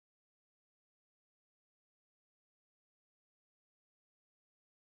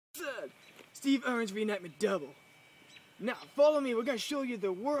son? Steve Irwin's reenactment double. Now, follow me. We're going to show you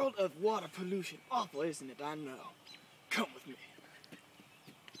the world of water pollution. Awful, isn't it? I know. Come with me.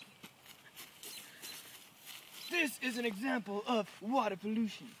 This is an example of water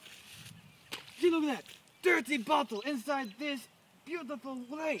pollution. See, look at that. Dirty bottle inside this beautiful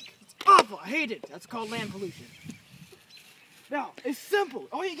lake. It's awful. I hate it. That's called land pollution. Now, it's simple.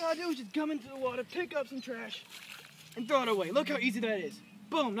 All you gotta do is just come into the water, pick up some trash, and throw it away. Look how easy that is.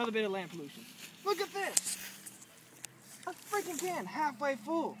 Boom, another bit of land pollution. Look at this. A freaking can, halfway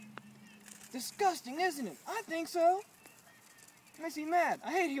full. Disgusting, isn't it? I think so. Makes me mad.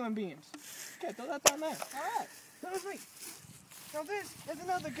 I hate human beings. Okay, throw that down there. Alright, that was me. Now this is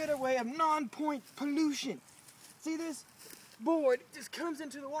another good way of non-point pollution. See this board just comes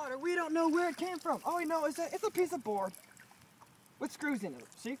into the water. We don't know where it came from. All we know is that it's a piece of board with screws in it.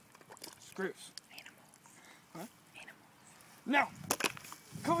 See? Screws. Animal. Huh? Animal. Now,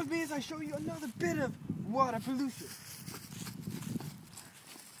 come with me as I show you another bit of water pollution.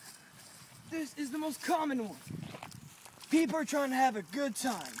 This is the most common one. People are trying to have a good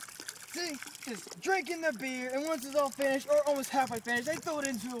time. See, just drinking their beer, and once it's all finished, or almost halfway finished, they throw it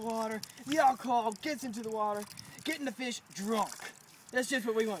into the water. The alcohol gets into the water, getting the fish drunk. That's just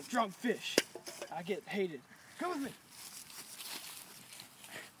what we want, drunk fish. I get hated. Come with me.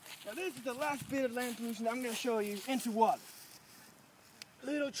 Now this is the last bit of land pollution I'm going to show you into water.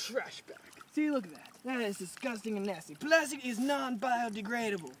 Little trash bag. See, look at that. That is disgusting and nasty. Plastic is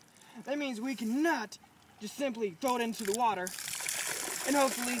non-biodegradable. That means we cannot just simply throw it into the water and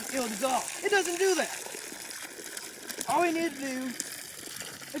hopefully it'll dissolve. It doesn't do that. All we need to do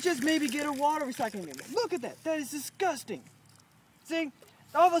is just maybe get a water recycling bin. Look at that. That is disgusting. See,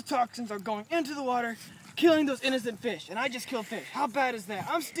 all those toxins are going into the water, killing those innocent fish. And I just killed fish. How bad is that?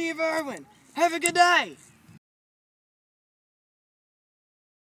 I'm Steve Irwin. Have a good day.